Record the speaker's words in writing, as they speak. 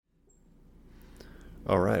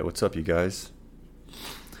All right, what's up, you guys?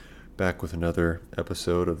 Back with another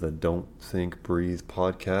episode of the Don't Think Breathe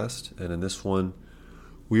podcast. And in this one,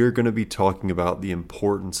 we are going to be talking about the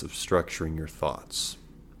importance of structuring your thoughts.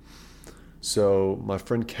 So, my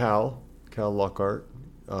friend Cal Lockhart,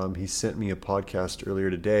 he sent me a podcast earlier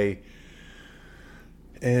today,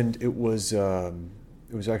 and it was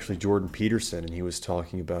actually Jordan Peterson, and he was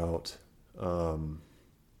talking about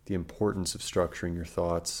the importance of structuring your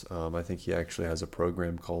thoughts. I think he actually has a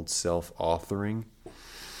program called self-authoring,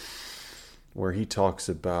 where he talks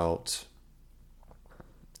about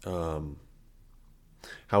um,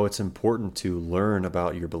 how it's important to learn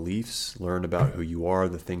about your beliefs, learn about who you are,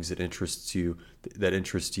 the things that interest you,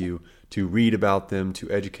 to read about them,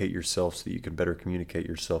 to educate yourself so that you can better communicate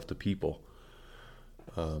yourself to people,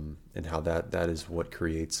 and how that is what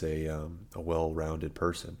creates a well-rounded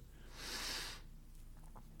person.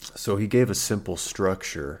 So he gave a simple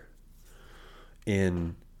structure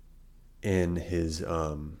in in his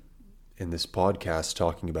in this podcast,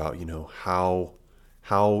 talking about,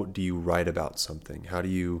 how do you write about something? How do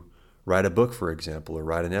you write a book, for example, or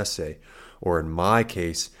write an essay? Or in my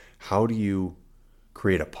case, how do you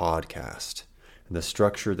create a podcast? And the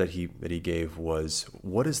structure that he gave was,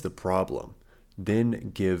 what is the problem? Then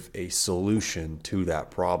give a solution to that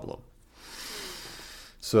problem.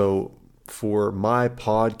 So for my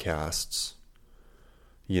podcasts,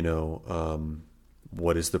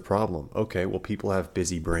 what is the problem? Okay, well, people have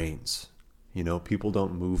busy brains. People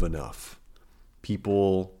don't move enough.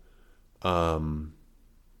 People, and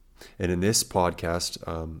in this podcast,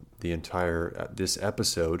 this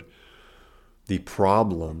episode, the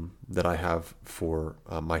problem that I have for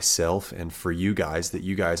myself and for you guys, that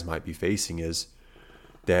you guys might be facing, is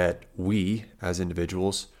that we as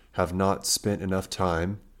individuals have not spent enough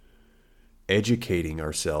time educating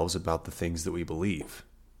ourselves about the things that we believe.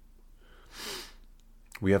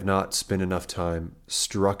 We have not spent enough time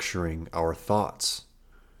structuring our thoughts.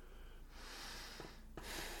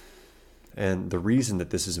 And the reason that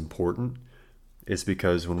this is important is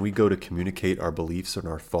because when we go to communicate our beliefs and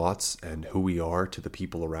our thoughts and who we are to the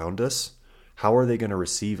people around us, how are they going to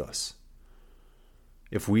receive us?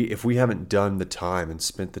 If we haven't done the time and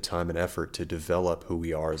spent the time and effort to develop who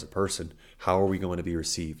we are as a person, how are we going to be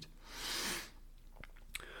received?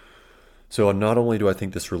 So not only do I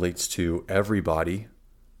think this relates to everybody,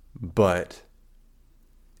 but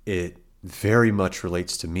it very much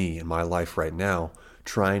relates to me in my life right now,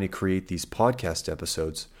 trying to create these podcast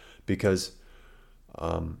episodes, because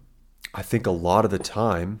I think a lot of the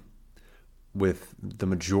time, with the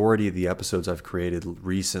majority of the episodes I've created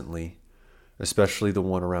recently, especially the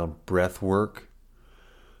one around breath work,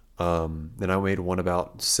 then I made one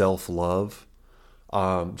about self-love.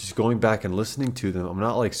 Just going back and listening to them, I'm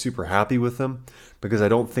not like super happy with them, because I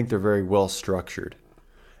don't think they're very well structured,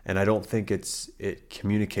 and I don't think it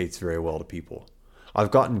communicates very well to people. I've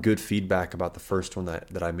gotten good feedback about the first one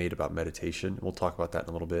that I made about meditation. We'll talk about that in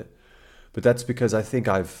a little bit, but that's because I think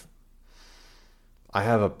I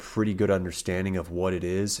have a pretty good understanding of what it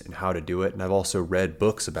is and how to do it, and I've also read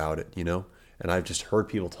books about it, and I've just heard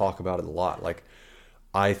people talk about it a lot. Like,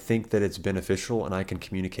 I think that it's beneficial, and I can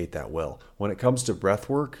communicate that well. When it comes to breath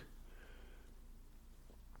work,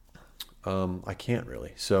 I can't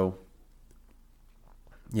really. So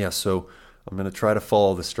yeah, so I'm gonna try to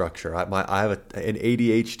follow the structure. I have an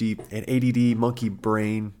ADHD, an ADD monkey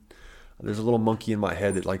brain. There's a little monkey in my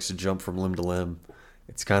head that likes to jump from limb to limb.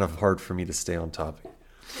 It's kind of hard for me to stay on topic.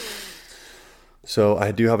 So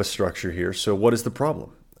I do have a structure here. So what is the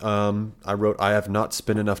problem? I wrote, I have not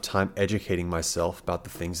spent enough time educating myself about the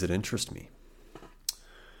things that interest me.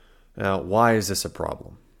 Now, why is this a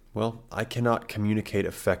problem? Well, I cannot communicate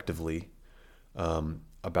effectively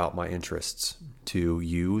about my interests to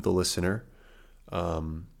you, the listener,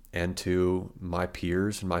 and to my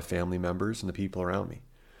peers and my family members and the people around me.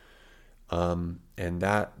 And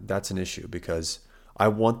that's an issue, because I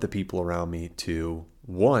want the people around me to,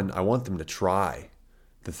 one, I want them to try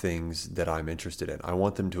the things that I'm interested in. I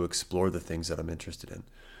want them to explore the things that I'm interested in.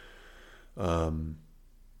 And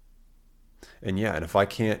if I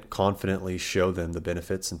can't confidently show them the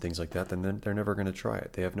benefits and things like that, then they're never going to try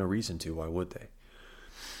it. They have no reason to. Why would they?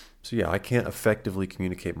 So I can't effectively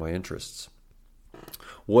communicate my interests.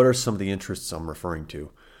 What are some of the interests I'm referring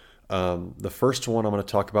to? The first one I'm going to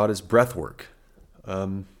talk about is breath work.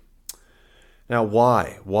 Now,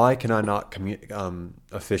 why? Why can I not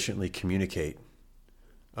efficiently communicate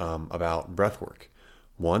about breath work?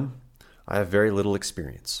 One, I have very little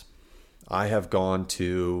experience. I have gone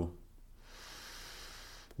to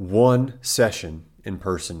one session in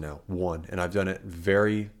person now, and I've done it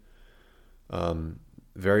very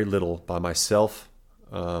little by myself,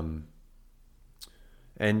 And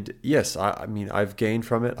yes, I mean, I've gained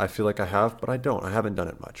from it. I feel like I have, but I don't. I haven't done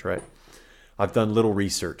it much, right? I've done little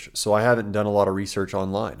research. So I haven't done a lot of research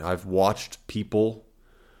online. I've watched people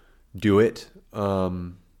do it,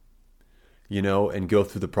 and go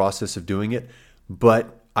through the process of doing it.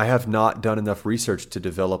 But I have not done enough research to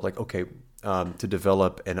develop to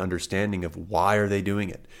develop an understanding of why are they doing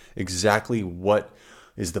it? Exactly what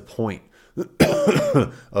is the point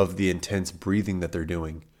of the intense breathing that they're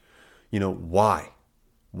doing? Why?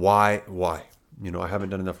 Why? I haven't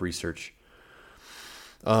done enough research.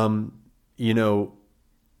 When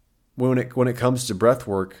it comes to breath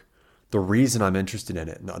work, the reason I'm interested in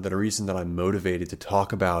it, the reason that I'm motivated to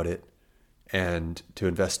talk about it and to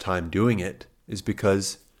invest time doing it is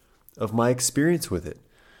because of my experience with it.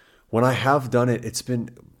 When I have done it, it's been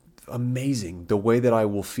amazing the way that I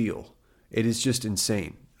will feel. It is just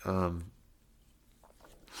insane. And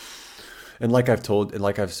like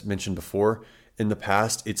I've mentioned before, in the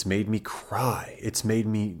past, it's made me cry. It's made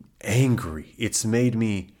me angry. It's made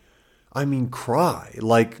me, cry,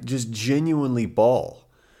 like just genuinely bawl.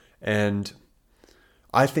 And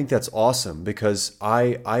I think that's awesome because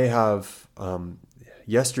I have,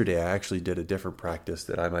 yesterday I actually did a different practice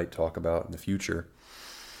that I might talk about in the future.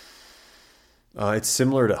 It's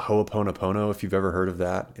similar to Ho'oponopono, if you've ever heard of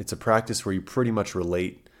that. It's a practice where you pretty much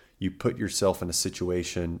relate. You put yourself in a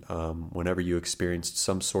situation whenever you experienced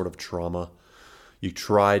some sort of trauma. You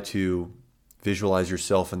try to visualize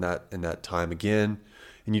yourself in that time again,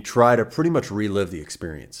 and you try to pretty much relive the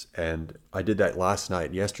experience. And I did that last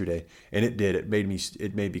night, yesterday, and it made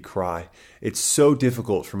me cry. It's so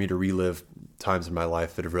difficult for me to relive times in my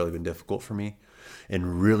life that have really been difficult for me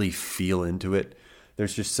and really feel into it.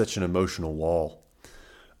 There's just such an emotional wall.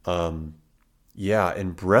 And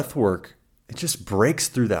breath work, it just breaks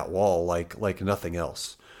through that wall like nothing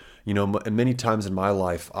else. And many times in my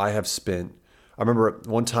life, I remember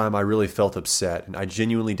one time I really felt upset and I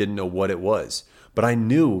genuinely didn't know what it was, but I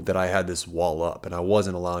knew that I had this wall up and I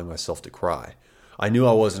wasn't allowing myself to cry. I knew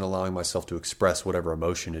I wasn't allowing myself to express whatever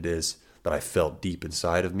emotion it is that I felt deep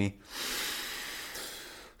inside of me.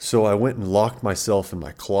 So I went and locked myself in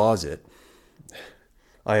my closet.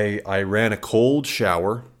 I ran a cold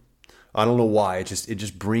shower. I don't know why. It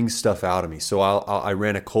just brings stuff out of me. So I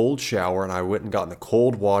ran a cold shower and I went and got in the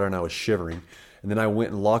cold water and I was shivering. And then I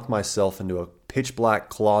went and locked myself into a pitch black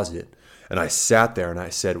closet and I sat there and I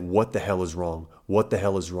said, what the hell is wrong? What the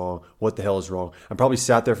hell is wrong? What the hell is wrong? I probably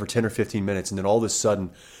sat there for 10 or 15 minutes and then all of a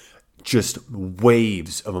sudden just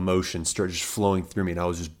waves of emotion started just flowing through me and I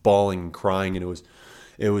was just bawling and crying, and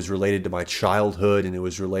it was related to my childhood, and it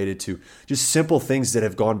was related to just simple things that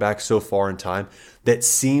have gone back so far in time that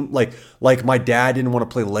seem like my dad didn't want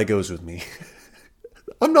to play Legos with me.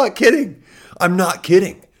 I'm not kidding.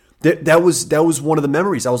 That was one of the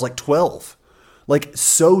memories. I was like 12. Like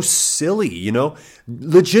so silly,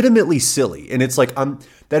 legitimately silly. And it's like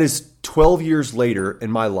that is 12 years later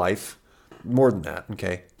in my life, more than that,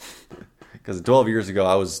 okay? Because 12 years ago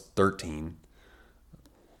I was 13.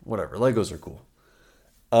 Whatever, Legos are cool.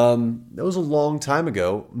 That was a long time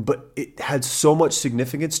ago, but it had so much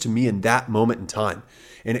significance to me in that moment in time.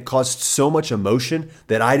 And it caused so much emotion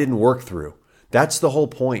that I didn't work through. That's the whole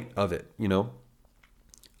point of it,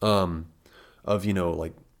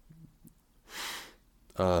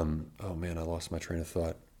 oh man, I lost my train of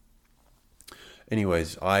thought.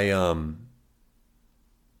 Anyways,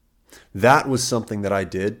 that was something that I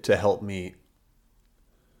did to help me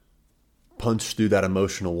punch through that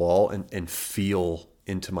emotional wall and feel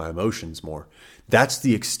into my emotions more. That's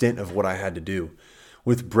the extent of what I had to do.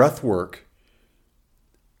 With breath work,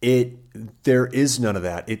 there is none of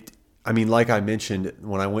that. Like I mentioned,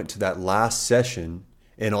 when I went to that last session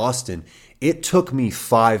in Austin, it took me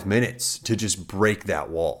 5 minutes to just break that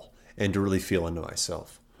wall and to really feel into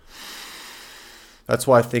myself. That's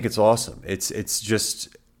why I think it's awesome. It's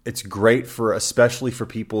great especially for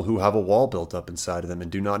people who have a wall built up inside of them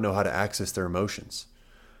and do not know how to access their emotions.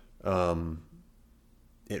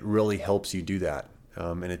 It really helps you do that.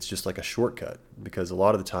 And it's just like a shortcut because a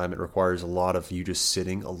lot of the time it requires a lot of you just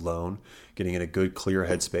sitting alone, getting in a good, clear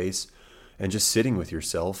headspace and just sitting with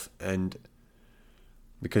yourself. And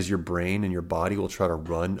because your brain and your body will try to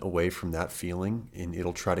run away from that feeling and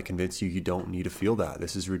it'll try to convince you don't need to feel that.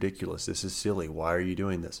 This is ridiculous. This is silly. Why are you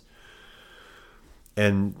doing this?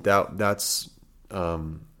 And that's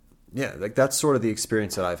sort of the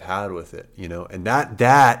experience that I've had with it, and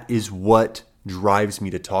that is what drives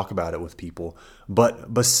me to talk about it with people.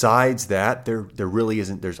 But besides that, there really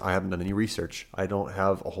isn't. I haven't done any research. I don't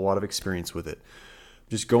have a whole lot of experience with it.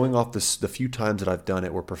 Just going off the few times that I've done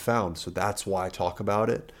it were profound. So that's why I talk about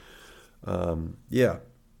it. Yeah.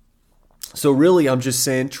 So really, I'm just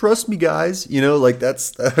saying, trust me, guys. Like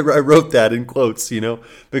that's I wrote that in quotes.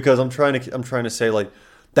 Because I'm trying to say like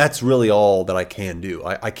that's really all that I can do.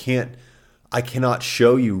 I cannot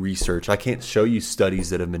show you research. I can't show you studies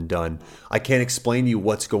that have been done. I can't explain to you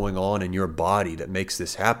what's going on in your body that makes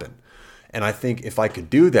this happen. And I think if I could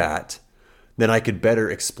do that, then I could better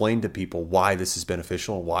explain to people why this is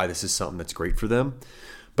beneficial and why this is something that's great for them.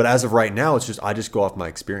 But as of right now, I just go off my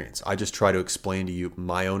experience. I just try to explain to you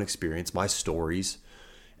my own experience, my stories.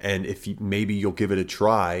 And maybe you'll give it a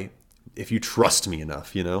try if you trust me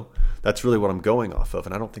enough, That's really what I'm going off of.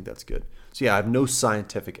 And I don't think that's good. So yeah, I have no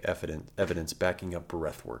scientific evidence backing up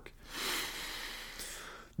breath work.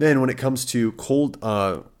 Then when it comes to cold,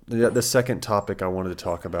 the second topic I wanted to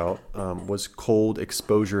talk about was cold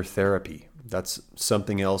exposure therapy. That's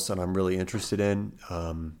something else that I'm really interested in.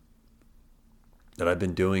 That I've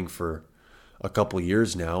been doing for a couple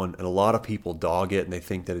years now, and a lot of people dog it, and they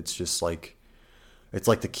think that it's just like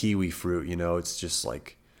the kiwi fruit, It's just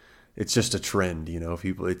a trend,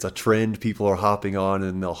 it's a trend people are hopping on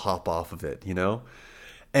and they'll hop off of it,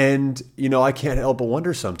 And I can't help but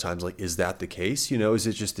wonder sometimes, like, is that the case? Is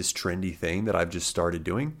it just this trendy thing that I've just started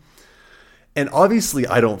doing? And obviously,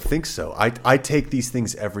 I don't think so. I take these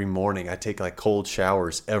things every morning. I take like cold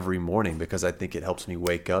showers every morning because I think it helps me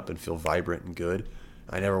wake up and feel vibrant and good.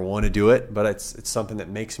 I never want to do it, but it's something that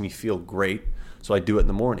makes me feel great. So I do it in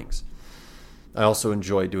the mornings. I also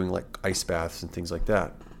enjoy doing like ice baths and things like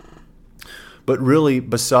that. But really,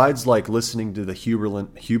 besides like listening to the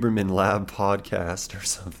Huberman Lab podcast or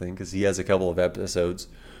something, because he has a couple of episodes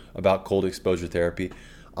about cold exposure therapy,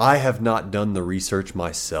 I have not done the research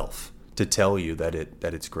myself to tell you that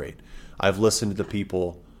it's great. I've listened to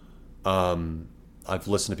people. I've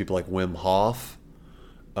listened to people like Wim Hof,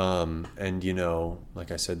 and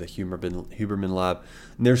like I said, the Huberman Lab.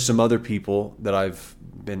 And there's some other people that I've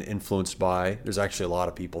been influenced by. There's actually a lot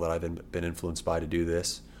of people that I've been influenced by to do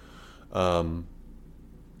this.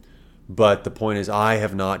 But the point is, I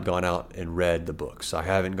have not gone out and read the books. I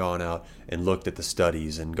haven't gone out and looked at the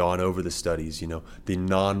studies and gone over the studies, the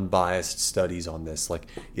non-biased studies on this. Like,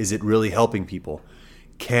 is it really helping people?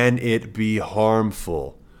 Can it be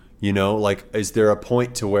harmful? Like, is there a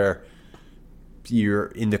point to where you're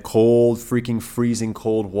in the cold, freaking freezing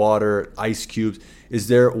cold water, ice cubes?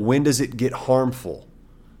 When does it get harmful?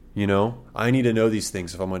 I need to know these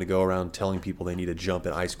things if I'm going to go around telling people they need to jump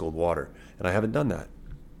in ice cold water. And I haven't done that.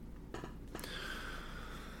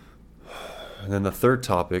 And then the third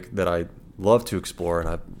topic that I love to explore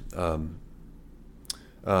and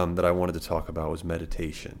that I wanted to talk about was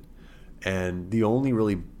meditation. And the only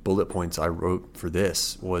really bullet points I wrote for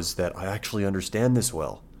this was that I actually understand this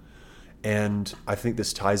well. And I think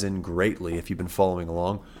this ties in greatly if you've been following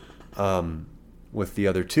along with the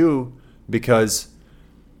other two, because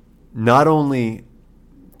not only,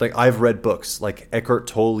 like, I've read books like Eckhart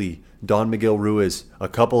Tolle, Don Miguel Ruiz, a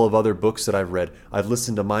couple of other books that I've read. I've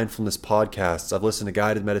listened to mindfulness podcasts. I've listened to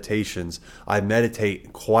guided meditations. I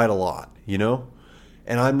meditate quite a lot,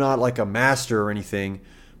 And I'm not like a master or anything,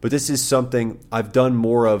 but this is something I've done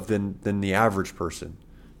more of than the average person,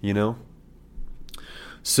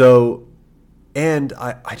 So, and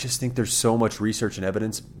I just think there's so much research and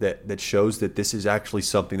evidence that shows that this is actually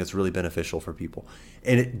something that's really beneficial for people.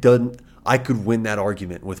 And I could win that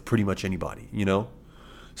argument with pretty much anybody,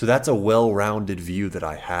 So that's a well-rounded view that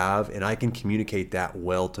I have, and I can communicate that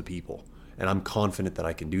well to people. And I'm confident that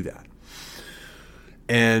I can do that.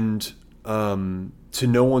 And to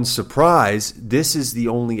no one's surprise, this is the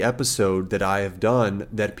only episode that I have done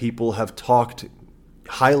that people have talked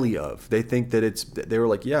highly of. They think that they were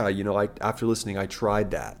like, yeah, after listening, I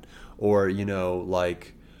tried that. Or,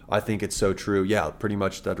 I think it's so true. Yeah, pretty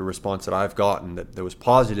much that a response that I've gotten that was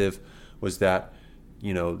positive was that,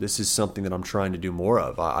 this is something that I'm trying to do more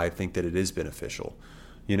of. I think that it is beneficial,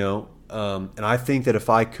 and I think that if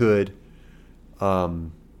I could,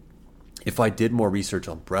 if I did more research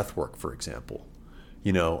on breath work, for example,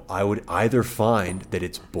 I would either find that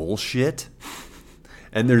it's bullshit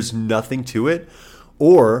and there's nothing to it,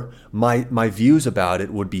 or my views about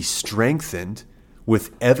it would be strengthened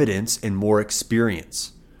with evidence and more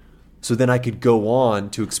experience. So then I could go on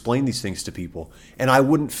to explain these things to people, and I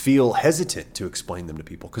wouldn't feel hesitant to explain them to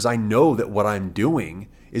people because I know that what I'm doing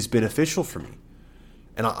is beneficial for me.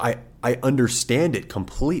 And I understand it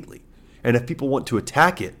completely. And if people want to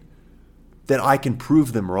attack it, then I can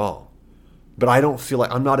prove them wrong. But I don't feel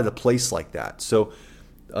like I'm not at a place like that. So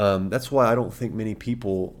that's why I don't think many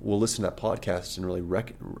people will listen to that podcast and really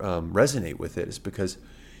resonate with it, is because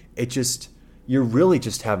you're really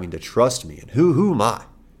just having to trust me. And who am I?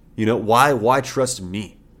 Why trust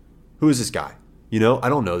me? Who is this guy? I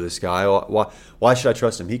don't know this guy. Why should I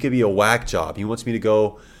trust him? He could be a whack job. He wants me to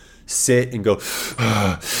go sit and go,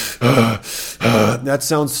 that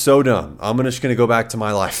sounds so dumb. I'm just going to go back to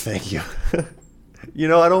my life. Thank you.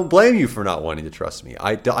 I don't blame you for not wanting to trust me.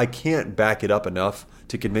 I can't back it up enough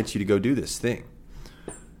to convince you to go do this thing.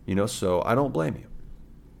 So I don't blame you.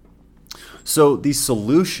 So the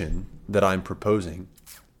solution that I'm proposing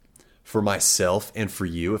for myself and for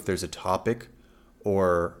you, if there's a topic,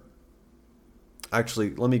 or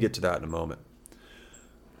actually, let me get to that in a moment.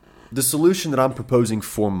 The solution that I'm proposing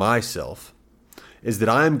for myself is that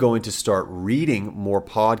I'm going to start reading more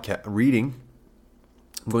reading.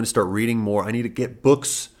 I'm going to start reading more. I need to get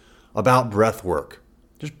books about breath work.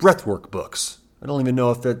 Just breath work books. I don't even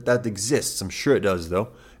know if that exists. I'm sure it does, though.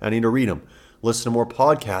 I need to read them. Listen to more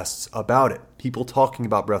podcasts about it. People talking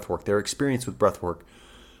about breath work, their experience with breath work.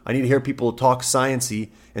 I need to hear people talk sciencey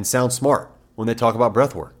and sound smart when they talk about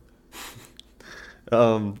breath work.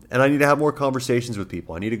 And I need to have more conversations with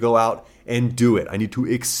people. I need to go out and do it. I need to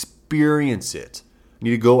experience it. I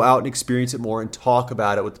need to go out and experience it more and talk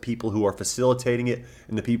about it with the people who are facilitating it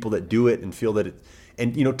and the people that do it and feel that it,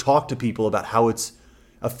 and talk to people about how it's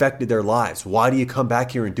affected their lives. Why do you come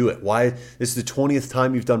back here and do it? Why this is the 20th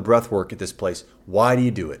time you've done breath work at this place? Why do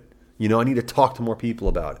you do it? I need to talk to more people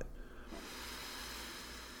about it.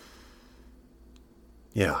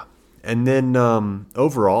 Yeah. And then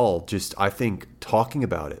overall, just I think talking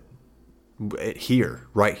about it here,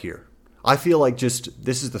 right here. I feel like just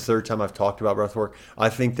this is the third time I've talked about breathwork. I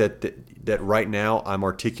think that right now I'm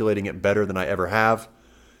articulating it better than I ever have,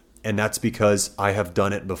 and that's because I have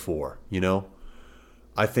done it before.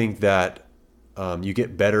 I think that you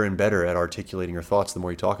get better and better at articulating your thoughts the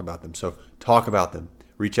more you talk about them. So talk about them.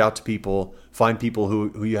 Reach out to people. Find people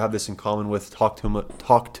who you have this in common with. Talk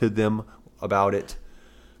to them about it.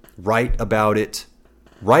 Write about it.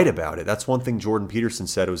 Write about it. That's one thing Jordan Peterson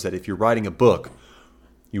said, was that if you're writing a book,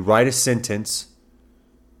 you write a sentence.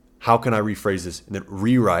 How can I rephrase this? And then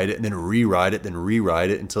rewrite it, and then rewrite it, then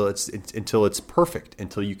rewrite it until it's perfect,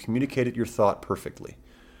 until you communicated your thought perfectly.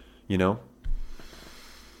 And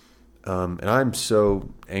I'm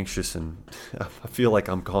so anxious, and I feel like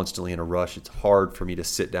I'm constantly in a rush. It's hard for me to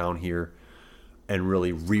sit down here and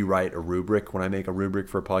really rewrite a rubric. When I make a rubric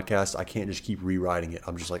for a podcast, I can't just keep rewriting it.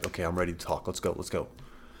 I'm just like, okay, I'm ready to talk. Let's go.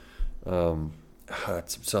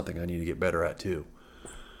 That's something I need to get better at too.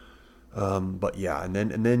 But yeah, and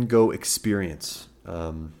then go experience.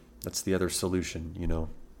 That's the other solution.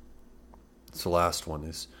 It's the last one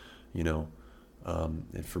is,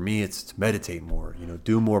 and for me, it's to meditate more.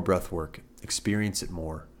 Do more breath work, experience it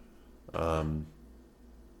more.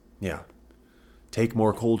 Yeah. Take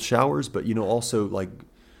more cold showers, but also like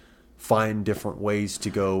find different ways to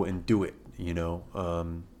go and do it.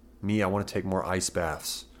 Me, I want to take more ice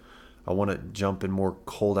baths. I want to jump in more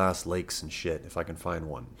cold ass lakes and shit if I can find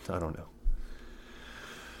one. I don't know.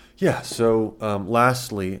 Yeah. So,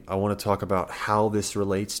 lastly, I want to talk about how this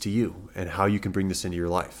relates to you and how you can bring this into your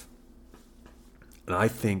life. And I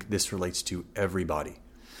think this relates to everybody.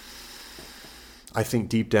 I think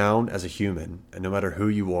deep down as a human, and no matter who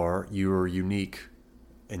you are unique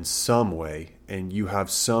in some way, and you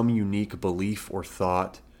have some unique belief or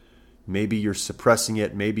thought. Maybe you're suppressing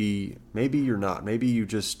it. Maybe you're not. Maybe you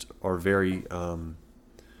just are very,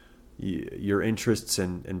 your interests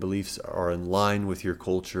and beliefs are in line with your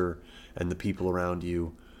culture and the people around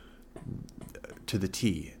you to the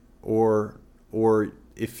T. Or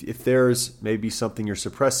if there's maybe something you're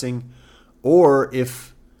suppressing, or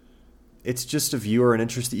if it's just a view or an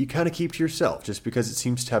interest that you kind of keep to yourself just because it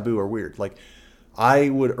seems taboo or weird. Like, I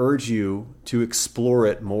would urge you to explore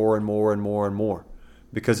it more and more and more and more.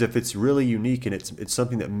 Because if it's really unique and it's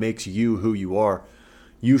something that makes you who you are,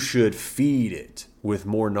 you should feed it with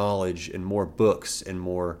more knowledge and more books and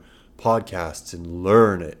more podcasts and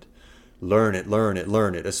learn it. Learn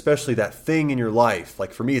it. Especially that thing in your life.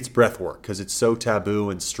 Like for me, it's breath work because it's so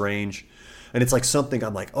taboo and strange. And it's like something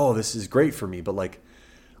I'm like, oh, this is great for me. But like,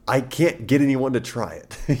 I can't get anyone to try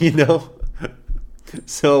it,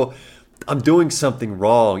 So I'm doing something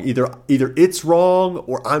wrong. Either it's wrong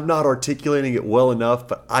or I'm not articulating it well enough,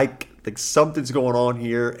 but I think something's going on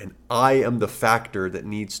here and I am the factor that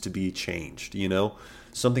needs to be changed,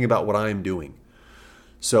 Something about what I'm doing.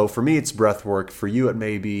 So for me, it's breath work. For you, it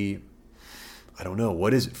may be, I don't know,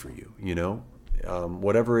 what is it for you,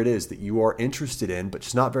 whatever it is that you are interested in, but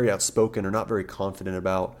just not very outspoken or not very confident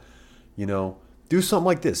about, do something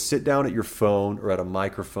like this. Sit down at your phone or at a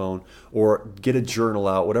microphone or get a journal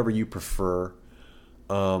out, whatever you prefer,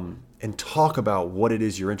 and talk about what it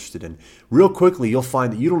is you're interested in. Real quickly, you'll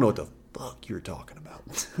find that you don't know what the fuck you're talking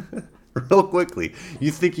about. real quickly.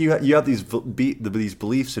 You think you have these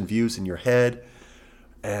beliefs and views in your head,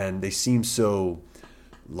 and they seem so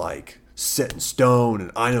like set in stone,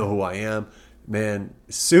 and I know who I am. Man,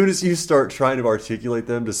 as soon as you start trying to articulate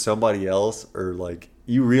them to somebody else, or like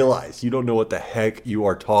you realize you don't know what the heck you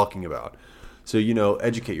are talking about. So,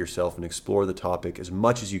 educate yourself and explore the topic as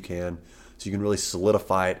much as you can so you can really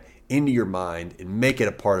solidify it into your mind and make it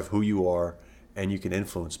a part of who you are, and you can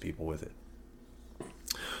influence people with it.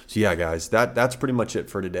 So yeah, guys, that's pretty much it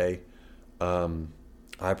for today. I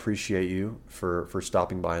appreciate you for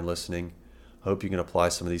stopping by and listening. I hope you can apply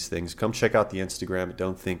some of these things. Come check out the Instagram at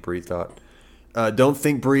Don't Think Breathe. Don't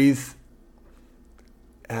Think Breathe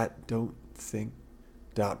at Don't Think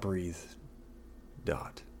Breathe.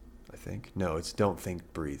 I think. No, it's Don't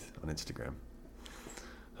Think Breathe on Instagram.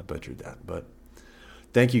 I butchered that, but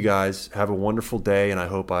thank you guys. Have a wonderful day, and I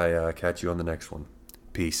hope I catch you on the next one.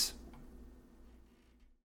 Peace.